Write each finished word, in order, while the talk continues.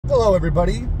Hello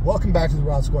everybody, welcome back to the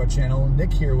Rod Squad channel.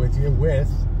 Nick here with you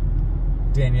with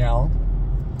Danielle.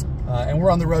 And we're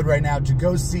on the road right now to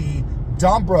go see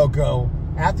Don Broco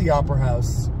at the Opera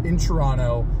House in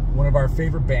Toronto, one of our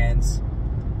favorite bands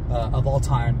of all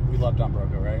time. We love Don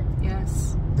Broco, right?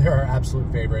 Yes. They're our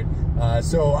absolute favorite.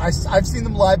 So I've seen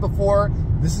them live before.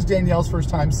 This is Danielle's first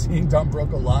time seeing Don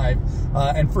Broco live.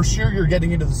 And for sure you're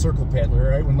getting into the circle pit,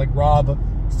 right? When like Rob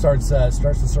starts the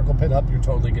circle pit up, you're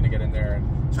totally gonna get in there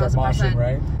and start moshing,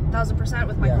 right? 1000%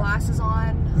 with my glasses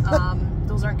on.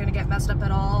 Those aren't gonna get messed up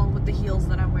at all with the heels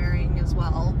that I'm wearing as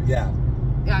well. Yeah.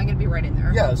 Yeah, I'm gonna be right in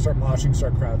there. Yeah, start moshing,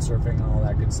 start crowd surfing, and all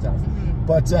that good stuff.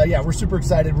 But yeah, we're super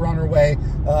excited. We're on our way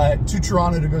to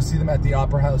Toronto to go see them at the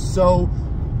Opera House. So,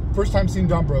 first time seeing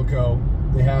Don Broco.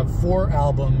 They have 4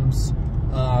 albums.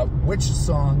 Which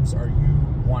songs are you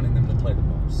wanting them to play the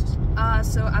most?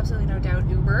 So absolutely no doubt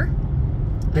Uber.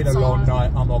 That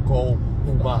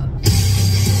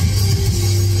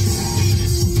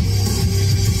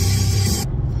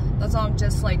song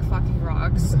just like fucking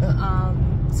rocks.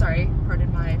 Sorry,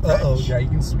 pardon my French. Yeah, you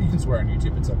can swear on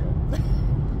YouTube, it's okay.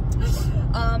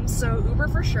 So Uber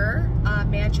for sure.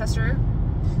 Manchester,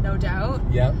 no doubt.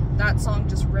 Yep. That song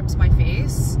just rips my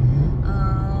face.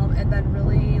 And then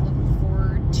really looking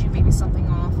forward to maybe something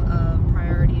off of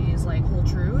Priorities, like Whole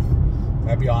Truth.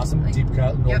 That'd be awesome. Like, deep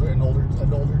cut, an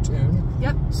older tune.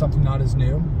 Yep. Something not as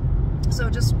new. So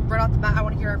just right off the bat, I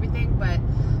want to hear everything, but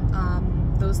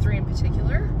those 3 in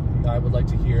particular. I would like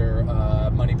to hear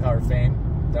Money, Power, Fame.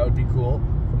 That would be cool.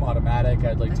 From Automatic,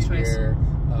 I'd like to hear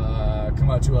Come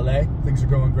Out to LA. Things are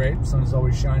going great. The sun is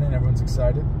always shining. Everyone's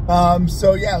excited.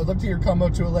 So yeah, I would love to hear Come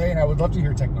Out to LA, and I would love to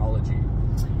hear Technology.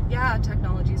 Yeah,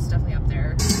 Technology is definitely up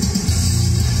there.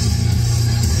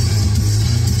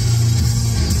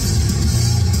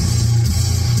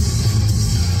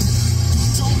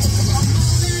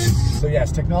 So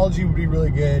yes, Technology would be really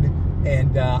good,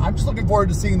 and I'm just looking forward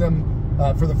to seeing them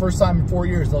for the first time in 4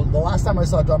 years. The last time I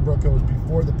saw Don Broco was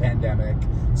before the pandemic,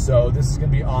 so this is going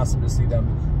to be awesome to see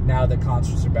them now that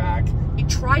concerts are back. We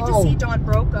tried to see Don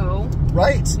Broco.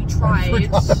 Right. We tried.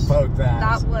 I forgot about that.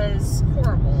 That was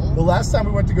horrible. The last time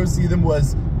we went to go see them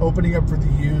was opening up for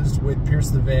The Used with Pierce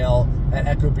the Veil at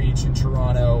Echo Beach in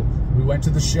Toronto. We went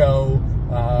to the show.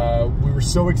 We were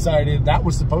so excited. That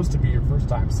was supposed to be your first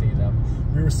time seeing them.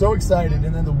 We were so excited,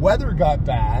 and then the weather got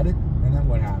bad, and then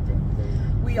what happened?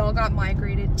 We all got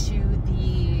migrated to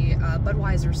the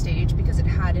Budweiser stage because it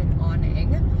had an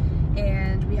awning,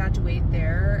 and we had to wait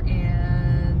there.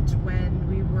 And when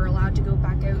we were allowed to go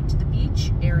back out to the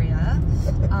beach area,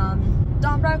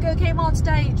 Don Broco came on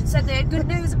stage and said they had good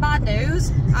news and bad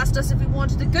news. Asked us if we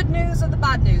wanted the good news or the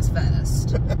bad news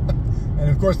first. And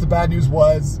of course the bad news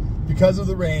was, because of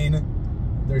the rain,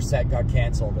 their set got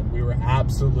canceled, and we were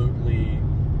absolutely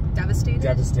devastated.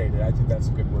 Devastated. I think that's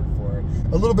a good word for it.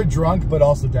 A little bit drunk, but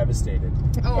also devastated.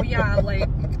 Oh yeah, like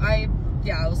I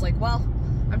was like, well,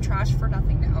 I'm trashed for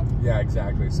nothing now. Yeah,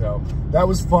 exactly. So that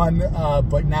was fun,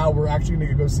 but now we're actually going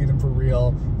to go see them for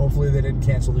real. Hopefully they didn't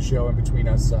cancel the show in between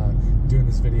us doing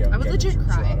this video. I would legit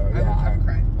cry. I would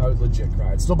cry. I would legit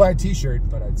cry. I'd still buy a t-shirt,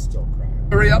 but I'd still cry.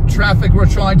 Hurry up, traffic. We're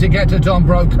trying to get to Don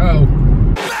Broco.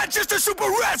 Manchester Super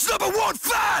Reds #1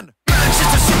 fan!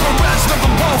 Manchester Super Reds #1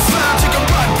 fan! Take a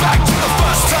ride back to the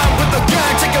first time with the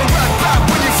gang. Take a ride back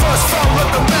when you first found let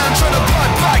the man try to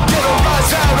ride back. Get a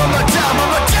rise out. I'm not down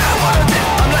what I did.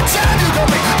 I'm not down, you got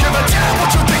me. Give a damn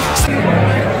what you think.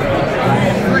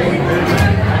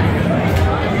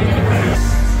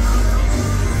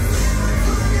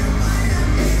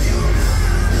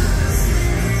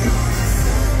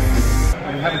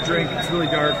 Have a drink. It's really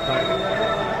dark, but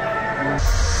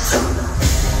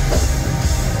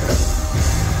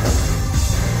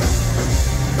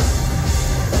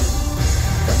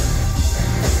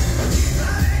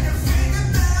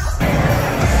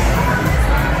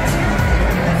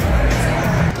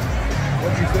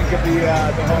what do you think of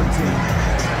the home team?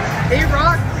 They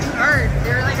rock hard.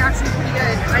 They're like actually pretty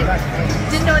good. I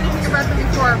didn't know anything about them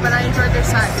before, but I enjoyed their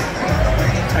set.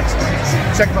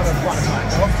 Excellent. Check them out on Spotify.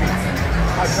 The home team.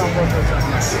 Don Broco.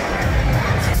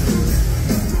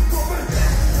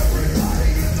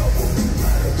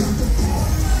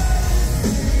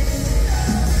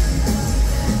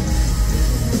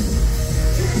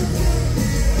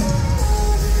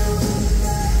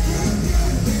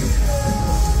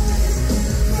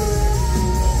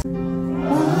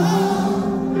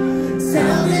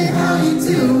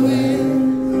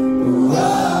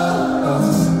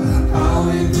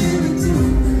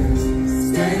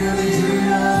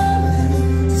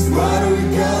 What are we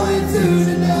going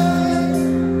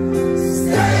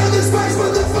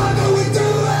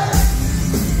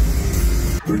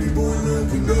Pretty boy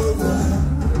looking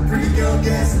over. Pretty girl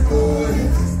gassing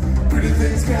boys. Pretty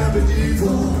things can be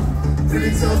evil.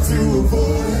 Pretty tough to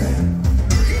avoid.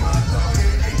 Pretty hard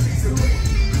loaded, 18's a week.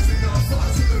 Losing all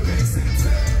thoughts in the basic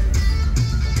tech.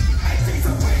 18's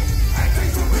a week.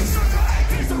 18's a week. Sugar,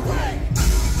 18's a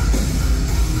week.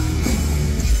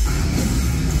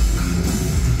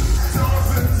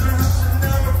 Dolphins are rushing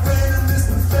out my friend in this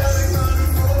pathetic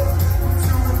metaphor.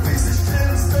 To a piece of shit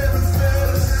instead of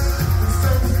feathers. I'm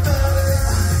so pathetic.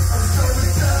 I'm so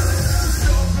pathetic.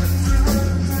 Dolphins are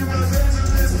running through my head in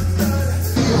this pathetic.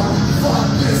 Fuck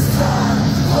this time.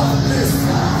 Fuck this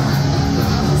time.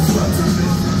 I'm sweating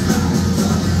this.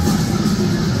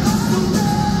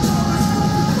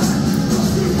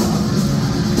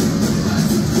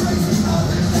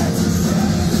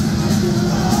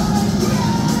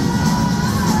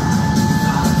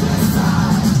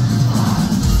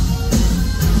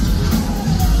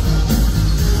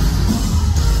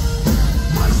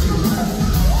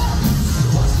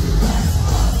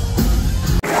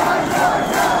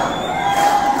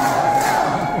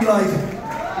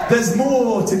 There's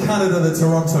more to Canada than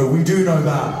Toronto, we do know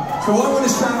that. So I want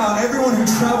to shout out everyone who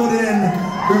travelled in,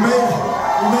 who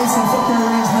made some fucking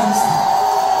arrangements.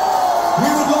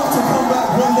 We would love to come back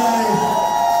one day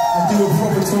and do a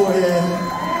proper tour here,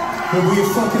 but we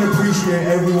fucking appreciate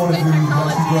every one of you who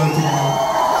actually broken out.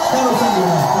 Shout out to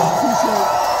everyone, but appreciate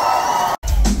it.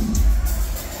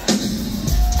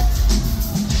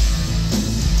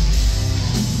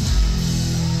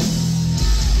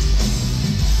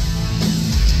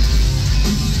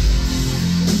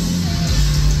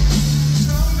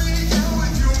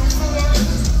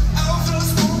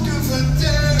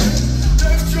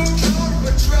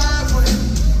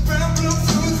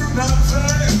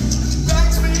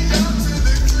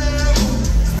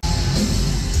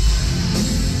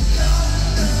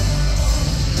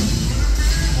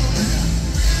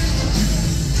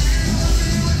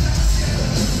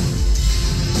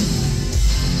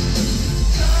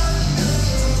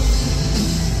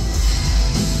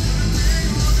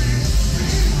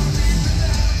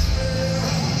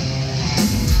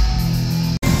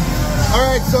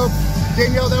 So,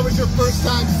 Danielle, that was your first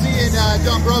time seeing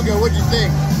Don Broco. What'd you think?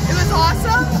 It was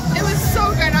awesome. It was so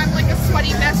good. I'm like a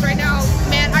sweaty mess right now.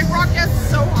 Man, I rocked out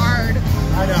so hard.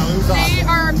 I know, it was awesome. They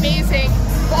are amazing,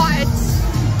 but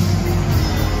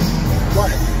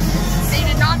What? they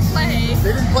did not play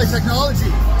They didn't play technology.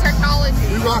 technology.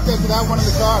 We rocked out to that one in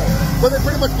the car. But they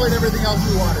pretty much played everything else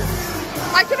we wanted.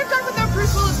 I could have done without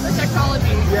Bruce Willis for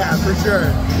technology. Yeah, for sure.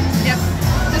 Yep,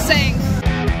 just saying.